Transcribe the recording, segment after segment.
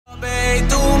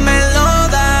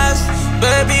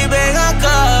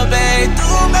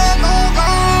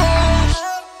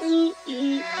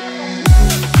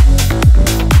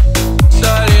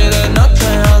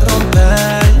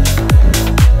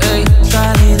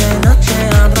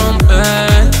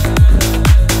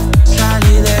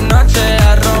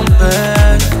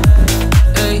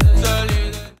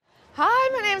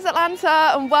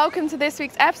welcome to this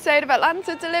week's episode of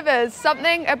Atlanta Delivers,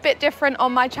 something a bit different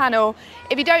on my channel.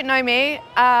 If you don't know me,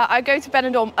 I go to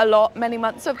Benidorm a lot, many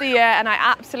months of the year, and I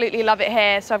absolutely love it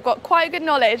here, so I've got quite a good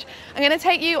knowledge. I'm going to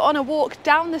take you on a walk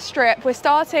down the strip. We're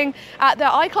starting at the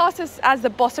I class as the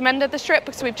bottom end of the strip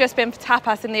because we've just been for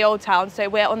tapas in the Old Town, so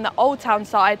we're on the Old Town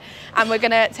side, and we're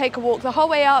going to take a walk the whole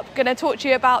way up. Going to talk to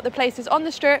you about the places on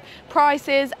the strip,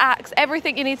 prices, acts,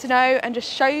 everything you need to know, and just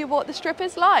show you what the strip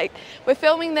is like. We're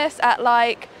filming this at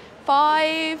like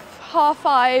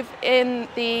 5:30 in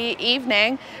the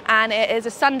evening, and it is a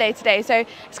Sunday today, so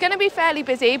it's going to be fairly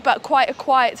busy but quite a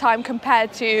quiet time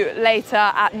compared to later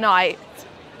at night.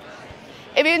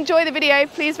 If you enjoy the video,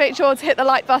 please make sure to hit the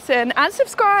like button and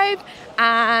subscribe,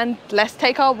 and let's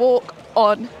take our walk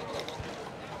on.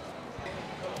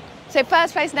 So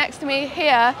first place next to me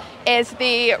here is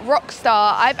the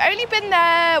Rockstar. I've only been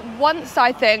there once,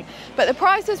 I think, but the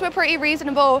prices were pretty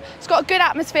reasonable. It's got a good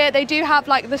atmosphere. They do have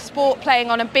like the sport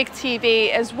playing on a big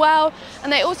TV as well,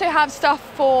 and they also have stuff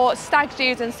for stag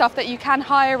do's and stuff that you can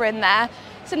hire in there.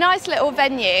 It's a nice little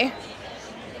venue.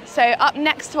 So up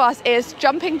next to us is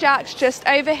Jumping Jacks just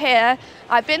over here.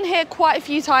 I've been here quite a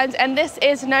few times, and this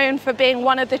is known for being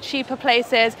one of the cheaper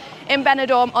places in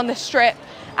Benidorm on the strip.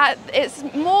 It's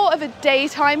more of a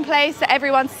daytime place that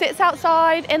everyone sits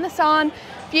outside in the sun,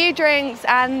 few drinks,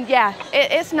 and yeah,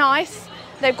 it's nice.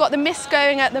 They've got the mist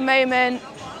going at the moment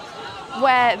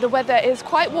where the weather is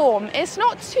quite warm. It's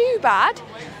not too bad,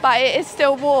 but it is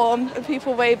still warm.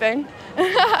 People waving.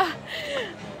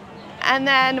 And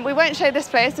then we won't show this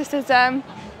place. This is,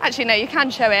 actually no, you can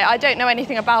show it. I don't know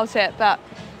anything about it, but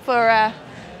for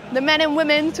the men and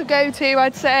women to go to,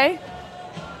 I'd say.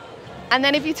 And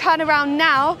then if you turn around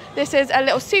now, this is a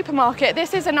little supermarket.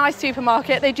 This is a nice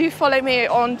supermarket. They do follow me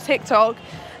on TikTok.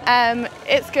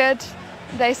 It's good.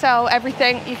 They sell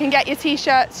everything. You can get your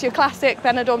t-shirts, your classic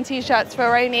Benidorm t-shirts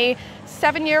for only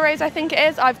 €7, I think it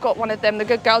is. I've got one of them. The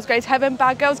good girls go to heaven,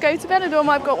 bad girls go to Benidorm.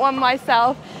 I've got one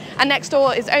myself. And next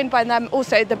door is owned by them,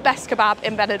 also the best kebab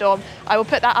in Benidorm. I will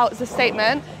put that out as a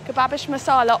statement. Kebabish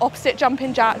Masala, opposite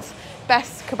Jumping Jacks.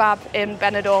 Best kebab in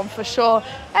Benidorm for sure.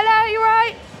 Hello, you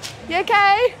right? You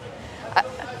okay?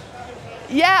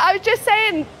 Yeah, I was just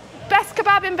saying, best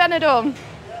kebab in Benidorm.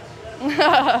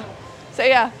 So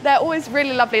yeah, they're always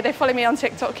really lovely. They follow me on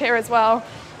TikTok here as well.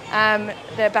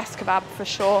 They're best kebab for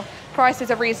sure. Prices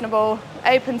are reasonable,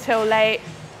 open till late.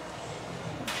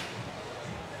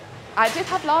 I did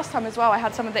have last time as well. I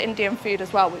had some of the Indian food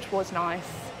as well, which was nice.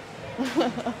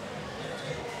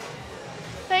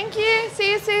 Thank you,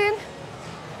 see you soon.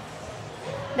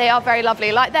 They are very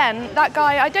lovely. Like then, that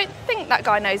guy, I don't think that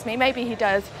guy knows me, maybe he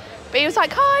does, but he was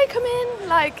like, hi, come in,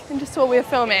 like, and just saw we were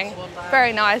filming.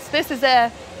 Very nice. This is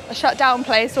a shut down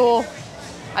place, or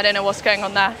I don't know what's going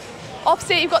on there.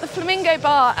 Opposite, you've got the Flamingo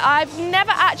Bar. I've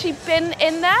never actually been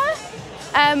in there,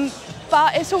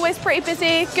 but it's always pretty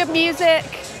busy, good music.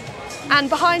 And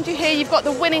behind you here, you've got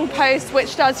the Winning Post,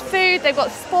 which does food. They've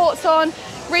got sports on,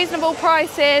 reasonable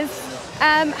prices.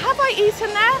 Have I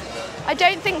eaten there? I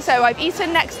don't think so. I've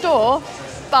eaten next door,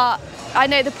 but I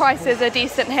know the prices are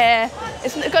decent here.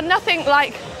 It's got nothing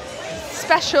like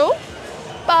special,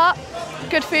 but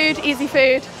good food, easy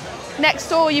food. Next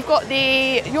door, you've got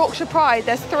the Yorkshire Pride.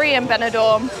 There's 3 in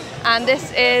Benidorm, and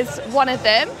this is one of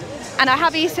them. And I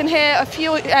have eaten here a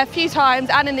few times,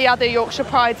 and in the other Yorkshire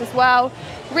Prides as well.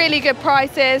 Really good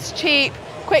prices, cheap,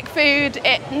 quick food.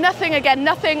 Nothing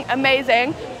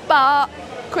amazing, but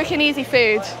quick and easy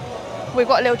food. We've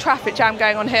got a little traffic jam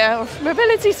going on here of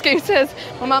mobility scooters.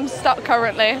 My mum's stuck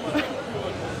currently.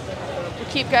 We'll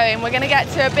keep going. We're going to get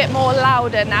to a bit more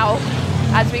louder now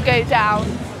as we go down.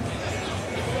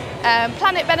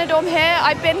 Planet Benidorm here.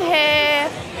 I've been here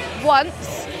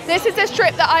once. This is a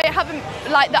strip that I haven't,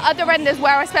 like the other end is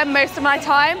where I spend most of my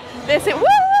time. This is, woo!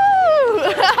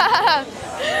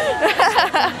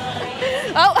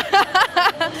 Oh,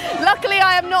 luckily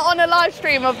I am not on a live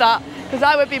stream of that because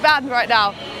I would be banned right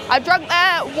now. I've drunk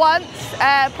there once.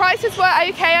 Prices were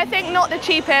okay, I think, not the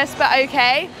cheapest, but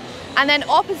okay. And then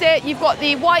opposite, you've got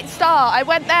the White Star. I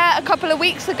went there a couple of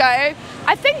weeks ago.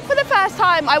 I think for the first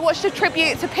time, I watched a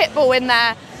tribute to Pitbull in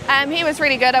there. He was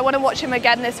really good. I want to watch him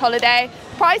again this holiday.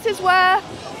 Prices were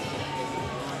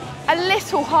a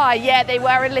little high. Yeah, they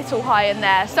were a little high in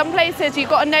there. Some places, you've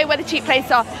got to know where the cheap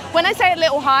places are. When I say a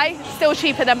little high, still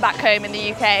cheaper than back home in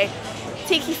the UK.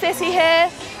 Tiki City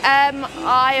here.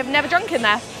 I have never drunk in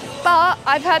there, but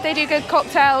I've heard they do good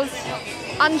cocktails.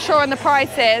 Unsure on the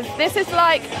prices. This is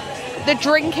like the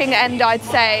drinking end, I'd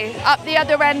say. Up the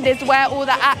other end is where all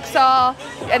the acts are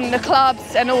and the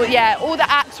clubs and all, yeah, all the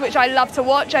acts which I love to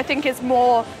watch. I think it's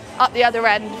more up the other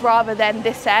end rather than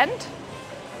this end.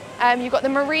 You've got the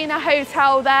Marina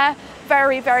Hotel there,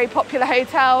 very, very popular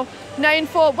hotel, known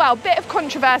for, well, a bit of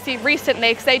controversy recently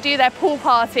because they do their pool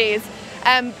parties,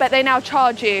 but they now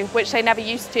charge you, which they never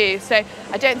used to. So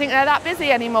I don't think they're that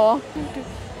busy anymore.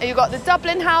 And you've got the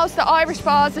Dublin House, the Irish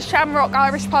bars, the Shamrock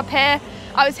Irish pub here.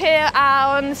 I was here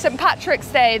on St. Patrick's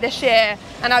Day this year,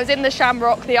 and I was in the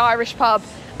Shamrock, the Irish pub,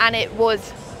 and it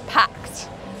was packed,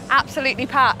 absolutely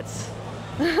packed.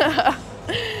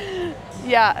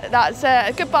 Yeah, that's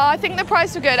a good bar. I think the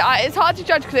price was good. It's hard to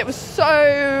judge because it was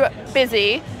so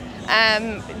busy.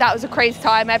 That was a crazy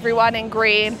time, everyone in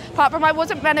green. Apart from I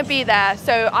wasn't meant to be there,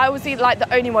 so I was like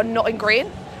the only one not in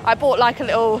green. I bought like a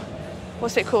little,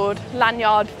 what's it called,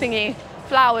 lanyard thingy,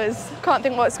 flowers, can't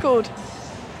think what it's called.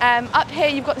 Up here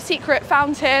you've got the secret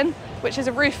fountain, which is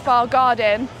a roof bar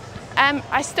garden.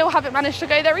 I still haven't managed to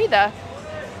go there either.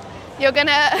 You're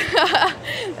gonna,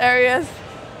 there he is.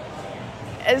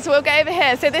 So we'll go over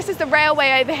here. So this is the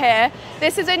railway over here.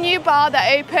 This is a new bar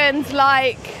that opened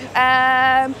like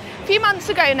a few months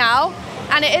ago now,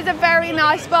 and it is a very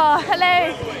nice bar.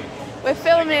 Hello, we're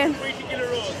filming.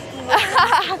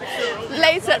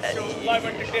 Later. Live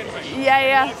entertainment.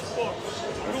 Yeah.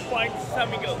 Group points, €3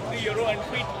 and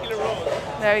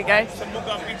 €3. There we go.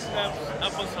 Samuga mixed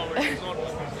apple sour.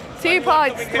 2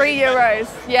 pints, €3.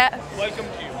 Yeah. Welcome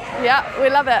to you. Yeah, we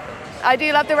love it. I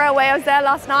do love the railway. I was there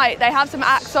last night. They have some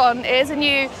acts on. It is a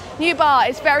new bar.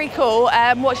 It's very cool.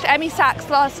 Watched Emmy Sax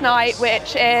last night,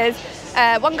 which is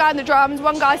one guy on the drums,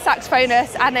 one guy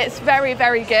saxophonist, and it's very,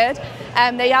 very good.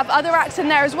 They have other acts in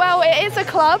there as well. It is a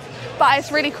club, but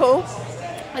it's really cool.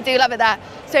 I do love it there.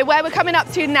 So where we're coming up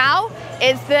to now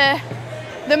is the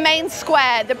main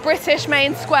square, the British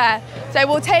main square. So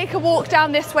we'll take a walk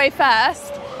down this way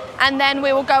first, and then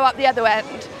we will go up the other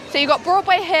end. So you've got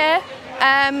Broadway here.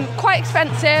 Quite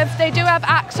expensive. They do have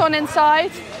acts on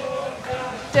inside.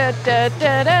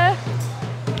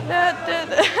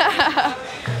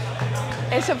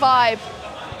 It's a vibe.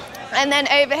 And then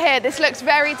over here, this looks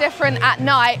very different at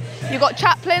night. You've got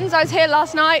Chaplin's. I was here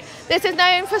last night. This is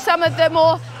known for some of the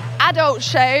more adult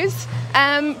shows.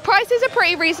 Prices are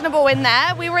pretty reasonable in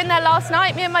there. We were in there last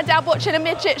night, me and my dad watching a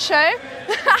midget show.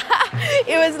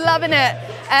 He was loving it.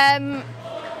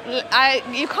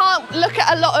 You can't look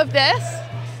at a lot of this.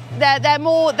 They're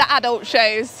more the adult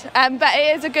shows, but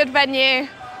it is a good venue.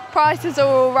 Prices are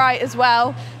all right as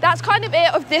well. That's kind of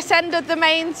it of this end of the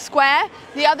main square.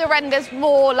 The other end is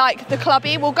more like the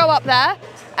clubby. We'll go up there.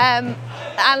 And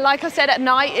like I said, at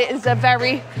night, it is a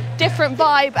very different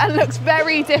vibe and looks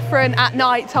very different at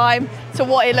night time to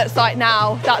what it looks like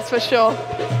now, that's for sure.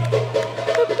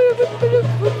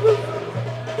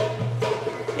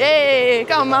 Yay,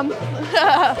 go on, Mum.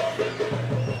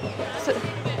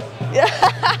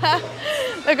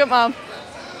 Look at Mum.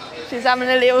 She's having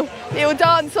a little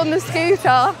dance on the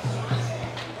scooter.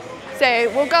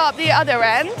 So we'll go up the other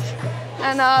end,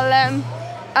 and I'll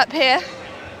up here.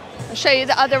 I'll show you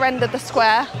the other end of the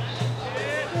square.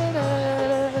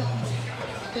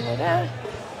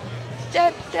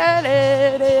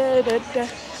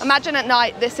 Imagine at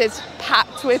night this is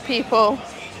packed with people.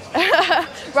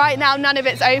 Right now none of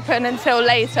it's open until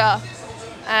later,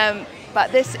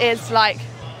 but this is like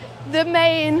the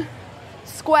main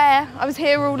square. I was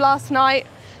here all last night.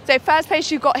 So first place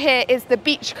you've got here is the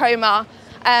Beachcomber.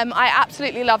 I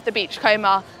absolutely love the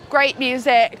Beachcomber. Great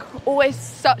music, always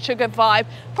such a good vibe.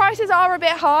 Prices are a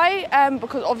bit high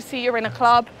because obviously you're in a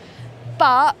club,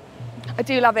 but I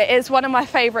do love it. It's one of my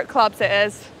favourite clubs, it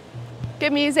is.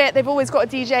 Good music, they've always got a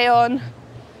DJ on.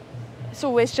 It's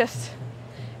always just,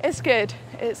 it's good,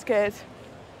 it's good.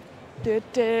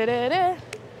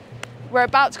 We're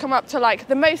about to come up to like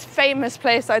the most famous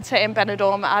place I'd say in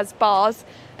Benidorm as bars.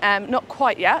 Not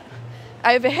quite yet.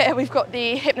 Over here we've got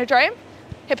the Hippodrome.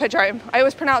 I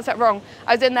always pronounce that wrong.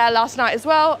 I was in there last night as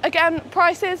well. Again,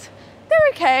 prices, they're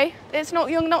okay. It's not,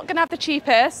 you're not gonna have the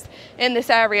cheapest in this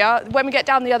area. When we get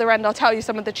down the other end, I'll tell you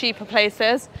some of the cheaper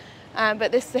places.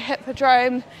 But this is the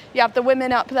Hippodrome. You have the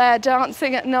women up there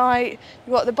dancing at night.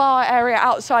 You've got the bar area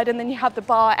outside, and then you have the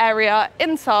bar area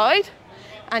inside.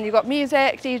 And you've got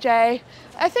music, DJ.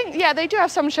 I think, yeah, they do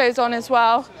have some shows on as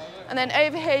well. And then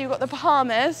over here, you've got the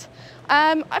Bahamas.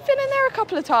 I've been in there a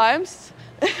couple of times.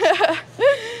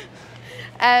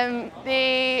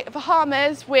 The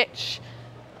Bahamas, which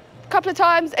a couple of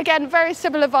times, again, very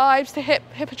similar vibes to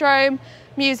Hippodrome,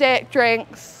 music,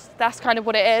 drinks, that's kind of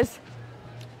what it is.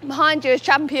 Behind you is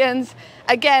Champions.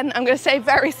 Again, I'm going to say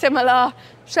very similar,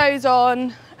 shows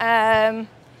on,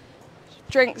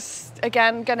 drinks,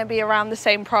 again, going to be around the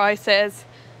same prices.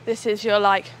 This is your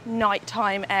like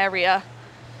nighttime area.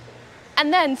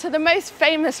 And then to the most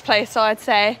famous place, I'd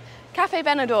say, Cafe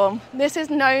Benidorm. This is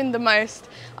known the most.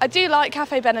 I do like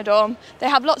Cafe Benidorm. They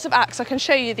have lots of acts. I can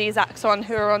show you these acts on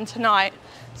who are on tonight.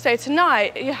 So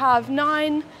tonight you have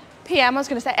 9 PM, I was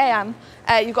going to say AM.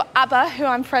 You've got ABBA, who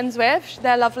I'm friends with.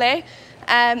 They're lovely.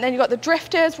 Then you've got the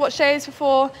Drifters, watched those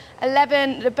before.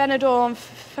 11, the Benidorm,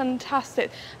 fantastic.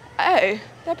 Oh,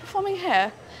 they're performing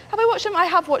here. Have I watched them? I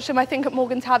have watched them, I think, at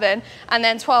Morgan Tavern. And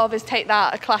then 12 is Take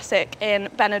That, a classic in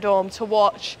Benidorm to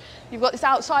watch. You've got this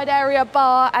outside area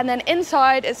bar, and then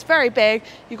inside, it's very big.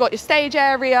 You've got your stage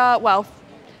area, well,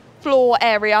 floor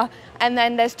area, and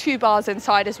then there's 2 bars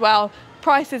inside as well.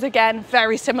 Prices, again,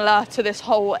 very similar to this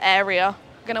whole area.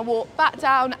 We're gonna walk back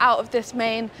down out of this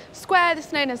main square. This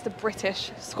is known as the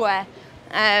British Square.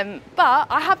 But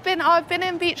I've been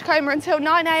in Beachcomber until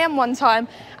 9 AM one time,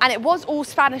 and it was all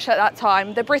Spanish at that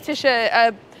time. The British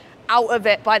are out of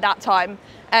it by that time.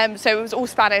 So it was all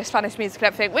Spanish music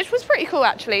and everything, which was pretty cool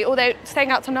actually, although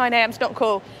staying out till 9 AM is not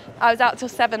cool. I was out till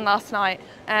 7 last night,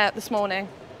 this morning.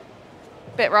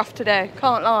 Bit rough today,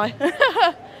 can't lie.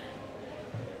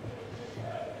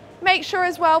 Make sure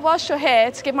as well, whilst you're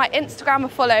here, to give my Instagram a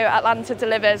follow, Atlanta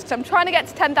Delivers, because I'm trying to get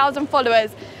to 10,000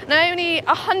 followers, and I'm only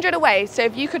 100 away, so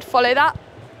if you could follow that,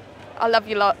 I love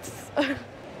you lots.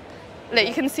 Look,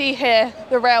 you can see here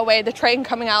the railway, the train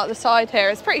coming out the side here.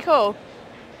 It's pretty cool.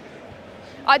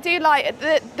 I do like,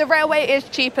 the railway is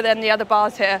cheaper than the other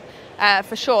bars here,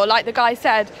 for sure. Like the guy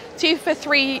said, 2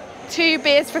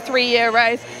 beers for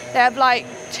 €3. They have like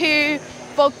 2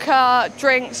 vodka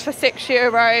drinks for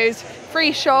 €6.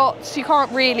 Free shots, you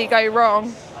can't really go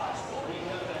wrong.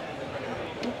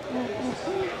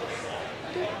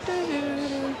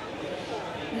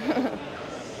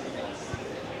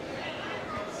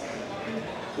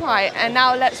 Right, and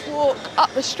now let's walk up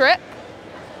the strip.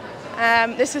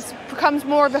 This becomes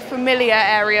more of a familiar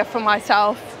area for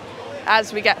myself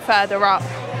as we get further up.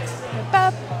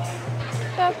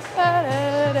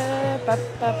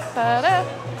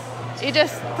 He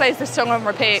just plays this song on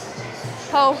repeat.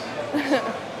 Paul.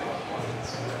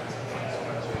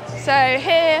 So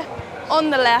here on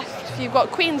the left you've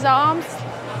got Queen's Arms.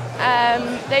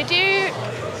 They do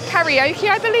karaoke,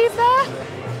 I believe, there.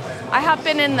 I have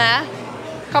been in there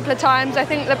a couple of times. I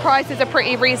think the prices are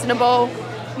pretty reasonable.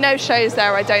 No shows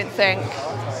there, I don't think.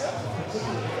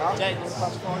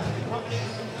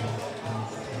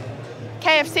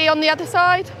 KFC on the other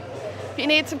side. If you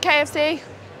need some KFC,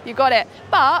 you got it.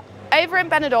 But over in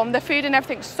Benidorm, the food and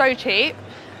everything's so cheap.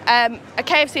 A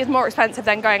KFC is more expensive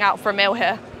than going out for a meal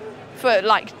here. For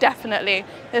like, definitely.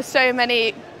 There's so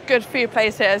many good food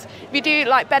places. If you do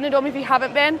like Benidorm, if you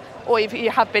haven't been, or if you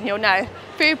have been, you'll know.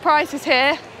 Food prices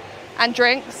here and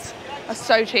drinks are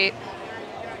so cheap.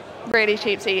 Really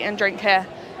cheap to eat and drink here.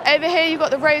 Over here you've got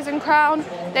the Rose and Crown.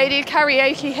 They do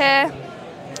karaoke here.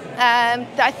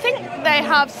 I think they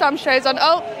have some shows on.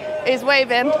 Oh, he's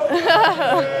waving.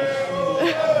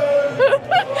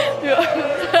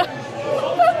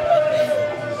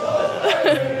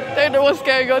 Don't know what's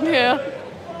going on here.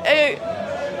 Oh,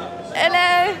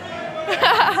 hello.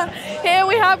 Here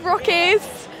we have Rockies.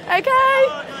 Okay.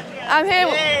 I'm here.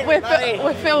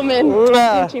 We're filming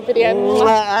YouTube video.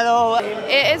 Hello.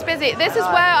 It is busy. This is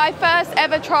where I first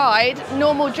ever tried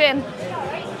normal gin.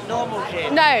 Normal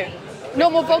gin? No,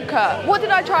 normal vodka. What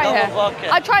did I try normal here?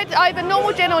 Vodka. I tried either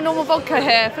normal gin or normal vodka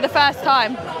here for the first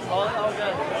time.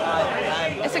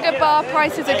 It's a good bar.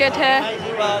 Prices are good here.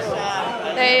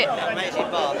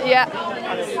 Yeah,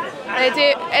 they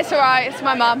do. It's all right. It's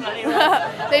my mum.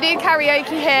 They do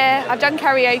karaoke here. I've done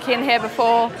karaoke in here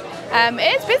before.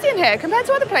 It's busy in here compared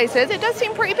to other places. It does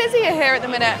seem pretty busy here at the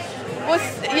minute.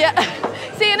 Yeah.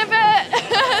 See you in a bit.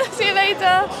 See you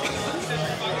later.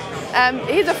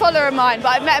 He's a follower of mine, but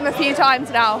I've met him a few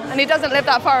times now, and he doesn't live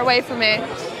that far away from me.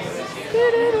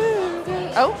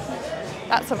 Oh,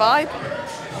 that's a vibe.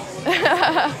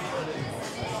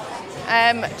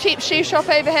 Cheap shoe shop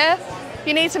over here. If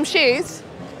you need some shoes,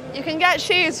 you can get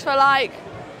shoes for like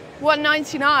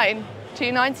 $1.99,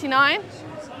 $2.99.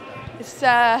 It's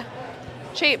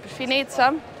cheap if you need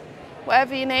some.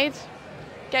 Whatever you need,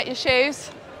 get your shoes.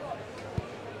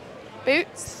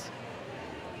 Boots.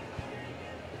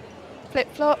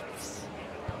 Flip-flops.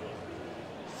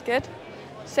 It's good.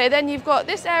 So then you've got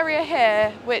this area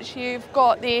here, which you've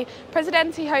got the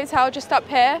Presidente Hotel just up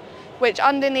here, which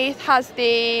underneath has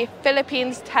the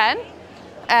Philippines 10,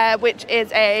 which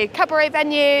is a cabaret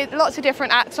venue, lots of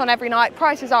different acts on every night.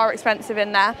 Prices are expensive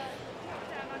in there.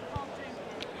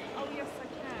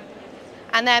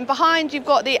 And then behind you've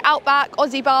got the Outback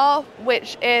Aussie Bar,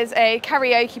 which is a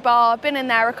karaoke bar. I've been in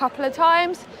there a couple of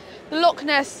times. Loch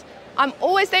Ness, they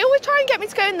always try and get me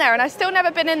to go in there, and I've still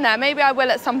never been in there. Maybe I will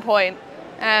at some point.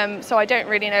 so I don't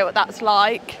really know what that's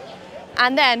like.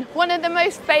 And then one of the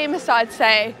most famous, I'd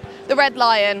say, the Red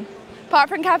Lion. Apart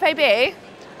from Cafe B,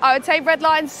 I would say Red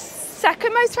Lion's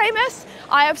second most famous.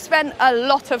 I have spent a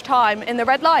lot of time in the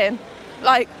Red Lion.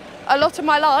 Like, a lot of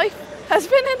my life has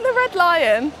been in the Red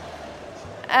Lion.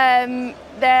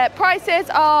 Their prices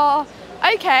are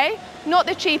okay, not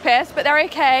the cheapest, but they're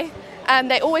okay.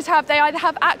 They either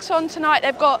have acts on tonight.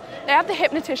 They have the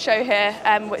Hypnotist show here,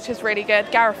 which is really good.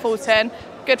 Gareth Fulton,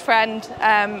 good friend.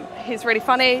 He's really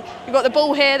funny. You've got the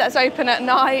Ball here that's open at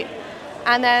night.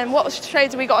 And then what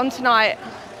shows have we got on tonight?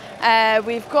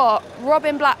 We've got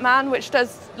Robin Blackman, which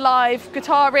does live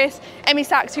guitarist, Emmy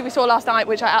Sachs, who we saw last night,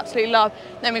 which I absolutely love.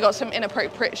 Then we got some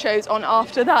inappropriate shows on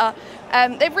after that.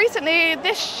 They've recently,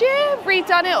 this year,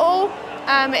 redone it all.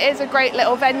 It is a great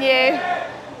little venue.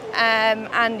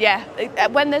 And yeah,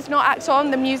 when there's not acts on,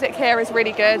 the music here is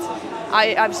really good.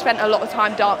 I've spent a lot of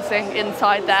time dancing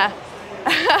inside there.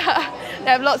 They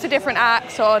have lots of different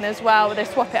acts on as well. They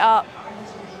swap it up.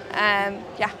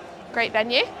 Yeah, great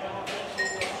venue.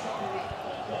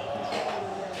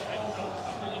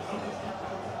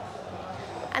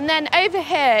 And then over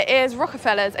here is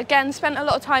Rockefeller's. Again, spent a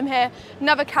lot of time here,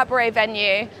 another cabaret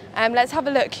venue. Let's have a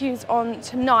look who's on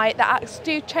tonight. The acts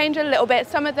do change a little bit.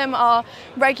 Some of them are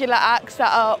regular acts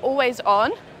that are always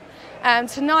on.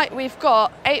 Tonight we've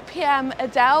got 8 PM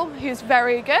Adele, who's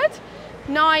very good.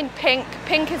 9 Pink.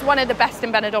 Pink is one of the best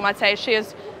in Benidorm, I'd say. She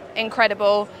is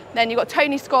incredible. Then you've got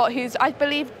Tony Scott, who's, I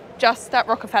believe, just at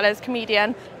Rockefeller's,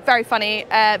 comedian. Very funny,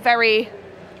 very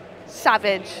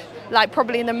savage. Like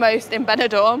probably the most in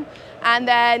Benidorm. And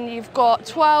then you've got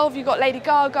 12, you've got Lady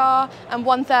Gaga, and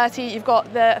 1:30 you've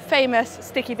got the famous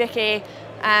Sticky Vicky,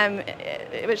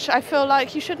 which I feel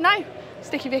like you should know,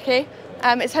 Sticky Vicky.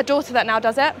 It's her daughter that now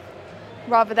does it,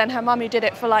 rather than her mum who did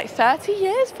it for like 30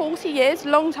 years, 40 years,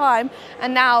 long time,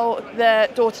 and now the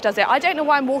daughter does it. I don't know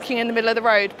why I'm walking in the middle of the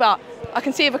road, but I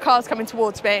can see if a car's coming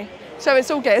towards me, so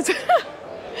it's all good.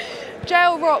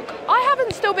 Jail Rock, I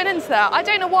haven't still been into that. I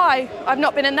don't know why I've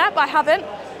not been in there, but I haven't.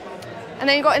 And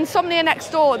then you've got Insomnia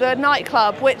Next Door, the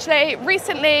nightclub, which they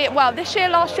recently, well, this year,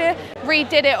 last year,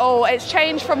 redid it all. It's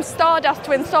changed from Stardust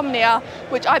to Insomnia,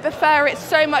 which I prefer it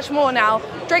so much more now.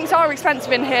 Drinks are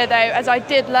expensive in here though, as I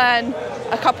did learn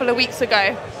a couple of weeks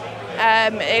ago.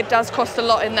 It does cost a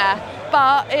lot in there,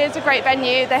 but it is a great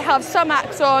venue. They have some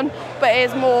acts on, but it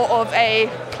is more of a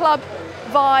club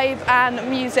vibe and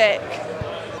music.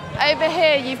 Over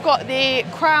here you've got the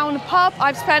Crown Pub.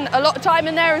 I've spent a lot of time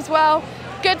in there as well.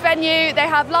 Good venue, they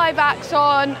have live acts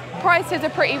on, prices are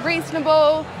pretty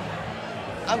reasonable.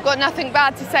 I've got nothing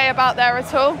bad to say about there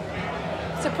at all.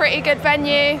 It's a pretty good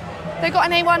venue. They got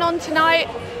anyone on tonight?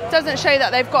 Doesn't show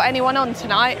that they've got anyone on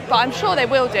tonight, but I'm sure they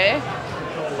will do.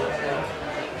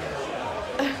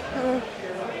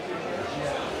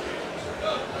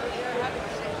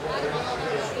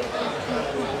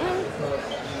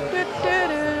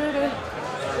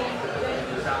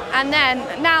 And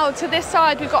then now to this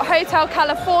side, we've got Hotel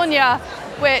California,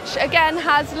 which again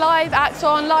has live acts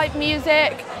on, live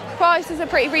music. Prices are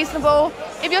pretty reasonable.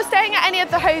 If you're staying at any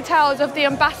of the hotels of the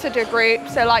Ambassador group,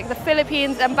 so like the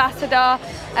Philippines Ambassador,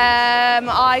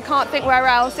 I can't think where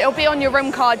else, it'll be on your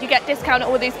room card. You get discount at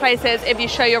all these places if you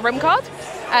show your room card,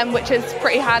 which is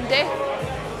pretty handy.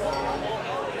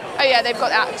 Oh yeah, they've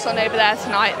got acts on over there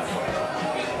tonight.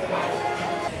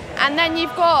 And then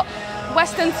you've got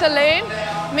Western Saloon.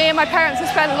 Me and my parents have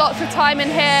spent lots of time in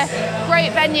here.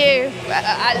 Great venue.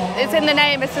 It's in the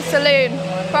name, it's a saloon.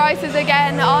 Prices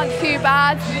again aren't too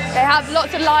bad. They have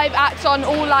lots of live acts on,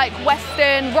 all like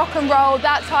Western, rock and roll,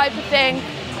 that type of thing.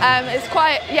 It's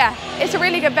quite, yeah, it's a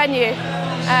really good venue.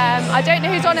 I don't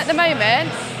know who's on at the moment.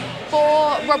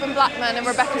 4 Robin Blackman and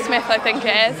Rebecca Smith, I think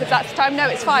it is. If that's the time, no,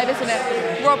 it's 5, isn't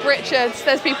it? Rob Richards,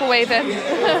 there's people waving.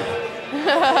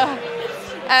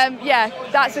 Yeah,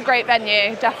 that's a great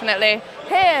venue, definitely.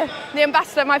 Here, the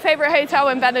Ambassador, my favourite hotel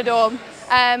in Benidorm,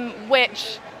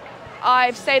 which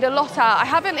I've stayed a lot at. I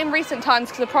haven't in recent times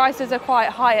because the prices are quite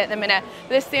high at the minute.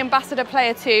 This is the Ambassador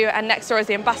Player 2 and next door is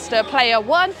the Ambassador Player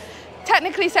 1.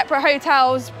 Technically separate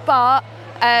hotels, but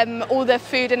all the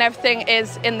food and everything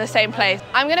is in the same place.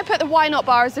 I'm going to put the Why Not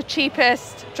bar as the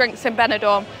cheapest drinks in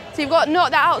Benidorm. So you've got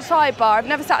not the outside bar, I've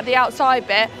never sat at the outside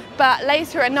bit, but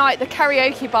later at night the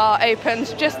karaoke bar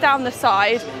opens just down the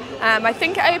side. I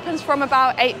think it opens from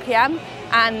about 8 PM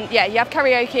and yeah, you have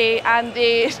karaoke and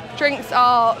the drinks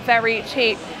are very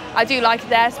cheap. I do like it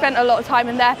there, spent a lot of time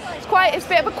in there. It's a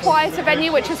bit of a quieter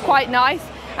venue, which is quite nice.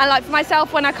 And like for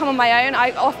myself, when I come on my own,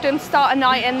 I often start a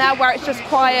night in there where it's just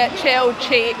quiet, chilled,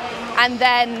 cheap, and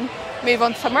then move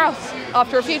on to somewhere else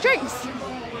after a few drinks.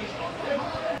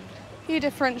 few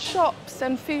different shops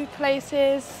and food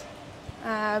places.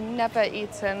 Never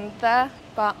eaten there,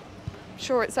 but I'm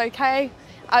sure it's okay.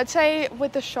 I'd say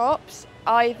with the shops,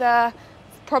 either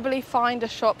probably find a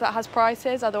shop that has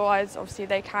prices, otherwise obviously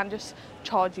they can just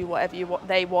charge you whatever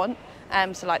they want.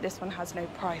 So like this one has no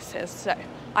prices, so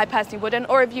I personally wouldn't.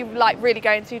 Or if you like really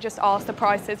going to, just ask the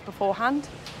prices beforehand.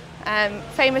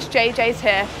 Famous JJ's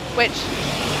here, which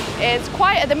is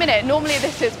quiet at the minute. Normally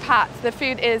this is packed. The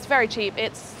food is very cheap.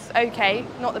 It's okay,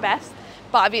 not the best,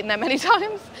 but I've eaten there many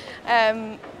times.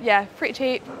 Yeah, pretty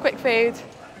cheap, quick food.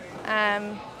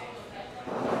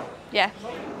 Yeah,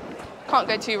 can't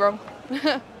go too wrong.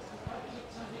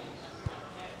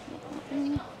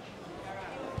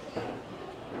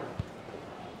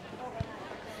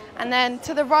 And then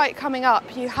to the right coming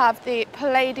up, you have the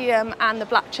Palladium and the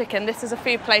Black Chicken. This is a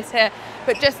food place here,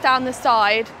 but just down the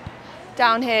side,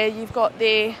 down here, you've got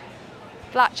the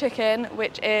Black Chicken,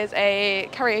 which is a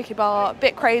karaoke bar, a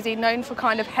bit crazy, known for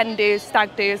kind of hen do's,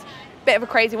 stag do's, bit of a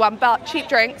crazy one, but cheap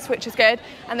drinks, which is good.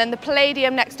 And then the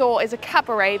Palladium next door is a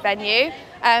cabaret venue.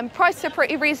 Prices are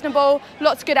pretty reasonable,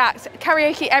 lots of good acts,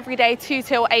 karaoke every day, 2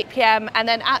 till 8 p.m. And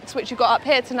then acts which you've got up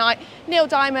here tonight, Neil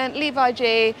Diamond, Levi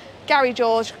G, Gary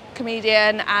George,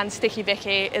 comedian, and Sticky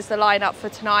Vicky is the lineup for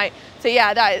tonight. So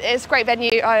yeah, it's a great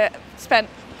venue. I spent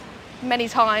many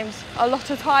times, a lot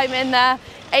of time in there.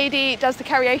 AD does the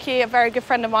karaoke, a very good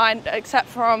friend of mine, except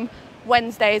from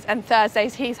Wednesdays and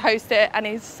Thursdays. He's hosted it and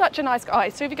he's such a nice guy.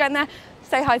 So if you go in there,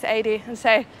 say hi to AD and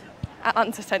say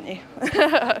Atlanta sent you.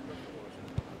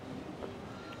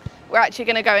 We're actually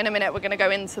going to go in a minute. We're going to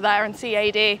go into there and see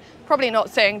AD. Probably not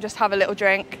sing, just have a little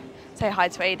drink. Say hi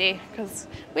to AD because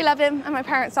we love him and my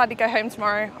parents sadly go home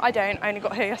tomorrow. I don't, I only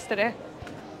got here yesterday.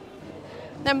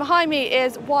 Then behind me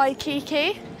is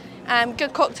Waikiki.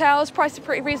 Good cocktails, prices are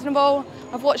pretty reasonable.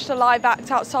 I've watched a live act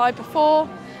outside before.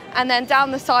 And then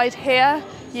down the side here,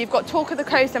 you've got Talk of the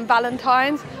Coast and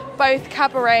Valentine's, both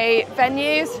cabaret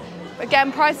venues.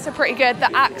 Again, prices are pretty good.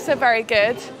 The acts are very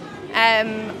good.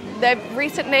 They've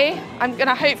recently, I'm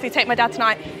gonna hopefully take my dad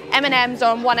tonight, M&M's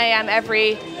on 1 a.m.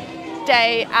 every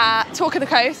day at Talk of the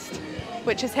Coast,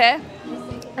 which is here.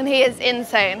 And he is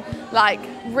insane, like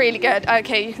really good.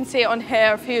 Okay, you can see it on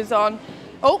here if he was on.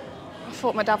 Oh, I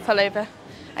thought my dad fell over.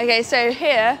 Okay, so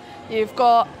here you've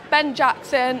got Ben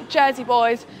Jackson, Jersey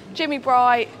Boys, Jimmy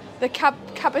Bright, the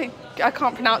I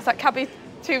can't pronounce that, Cabby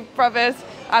Two Brothers.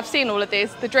 I've seen all of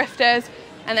these, the Drifters,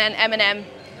 and then Eminem.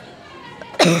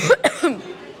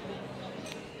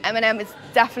 Eminem is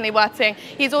definitely worth seeing.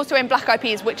 He's also in Black Eyed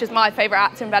Peas, which is my favourite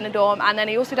act in Benidorm, and then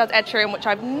he also does Ed Sheeran, which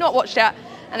I've not watched yet.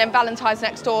 And then Valentine's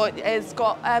next door has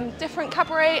got different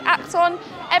cabaret acts on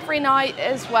every night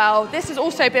as well. This has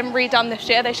also been redone this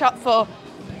year. They shut for,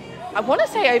 I want to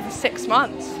say, over 6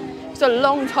 months. It's a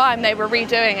long time they were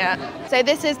redoing it. So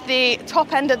this is the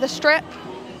top end of the strip.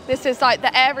 This is like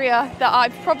the area that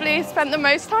I've probably spent the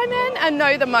most time in and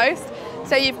know the most.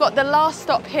 So you've got the last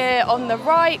stop here on the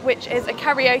right, which is a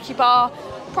karaoke bar.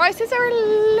 Prices are a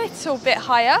little bit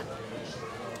higher,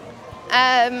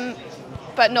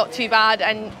 but not too bad.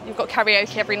 And you've got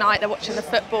karaoke every night. They're watching the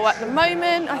football at the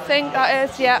moment, I think that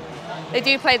is, yeah. They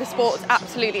do play the sports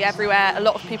absolutely everywhere. A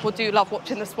lot of people do love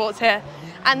watching the sports here.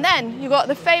 And then you've got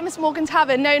the famous Morgan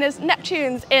Tavern, known as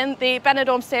Neptune's in the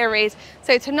Benidorm series.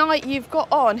 So tonight you've got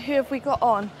on, who have we got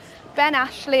on? Ben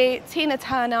Ashley, Tina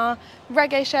Turner,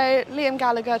 Reggae Show, Liam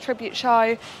Gallagher Tribute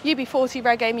Show, UB40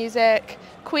 Reggae Music,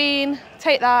 Queen,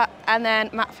 Take That, and then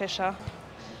Matt Fisher.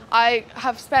 I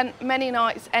have spent many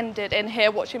nights ended in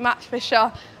here watching Matt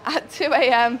Fisher at 2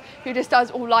 a.m, who just does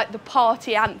all like the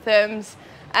party anthems.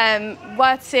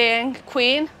 Worth seeing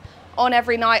Queen on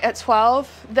every night at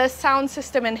 12. The sound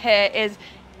system in here is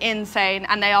insane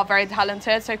and they are very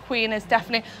talented. So Queen is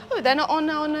definitely, oh, they're not on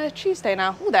a Tuesday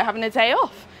now. Oh, they're having a day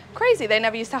off. Crazy, they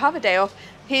never used to have a day off.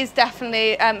 He's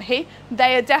definitely,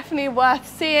 they are definitely worth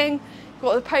seeing. You've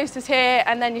got the posters here,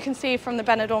 and then you can see from the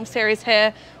Benidorm series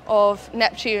here of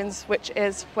Neptune's, which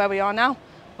is where we are now,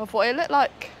 of what it looked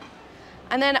like.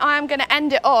 And then I'm gonna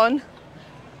end it on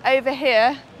over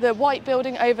here. The white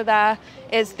building over there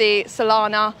is the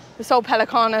Solana, the Sol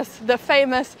Pelicanus, the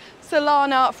famous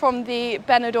Solana from the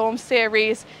Benidorm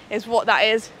series is what that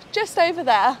is, just over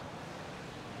there.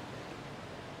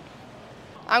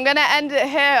 I'm gonna end it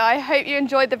here. I hope you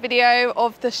enjoyed the video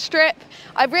of the strip.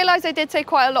 I realized I did say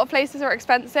quite a lot of places are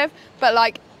expensive, but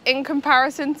like in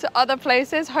comparison to other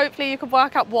places, hopefully you could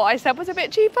work out what I said was a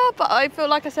bit cheaper, but I feel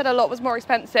like I said a lot was more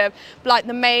expensive. Like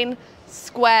the main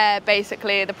square,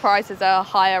 basically, the prices are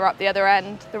higher up the other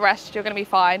end. The rest, you're gonna be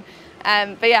fine.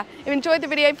 But yeah, if you enjoyed the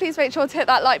video, please make sure to hit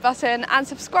that like button and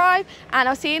subscribe, and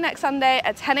I'll see you next Sunday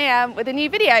at 10 AM with a new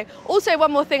video. Also,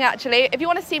 one more thing actually, if you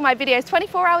want to see my videos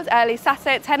 24 hours early,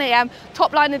 Saturday at 10 AM,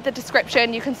 top line in the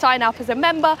description, you can sign up as a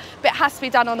member, but it has to be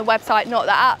done on the website, not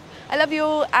the app. I love you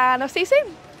all, and I'll see you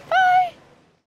soon.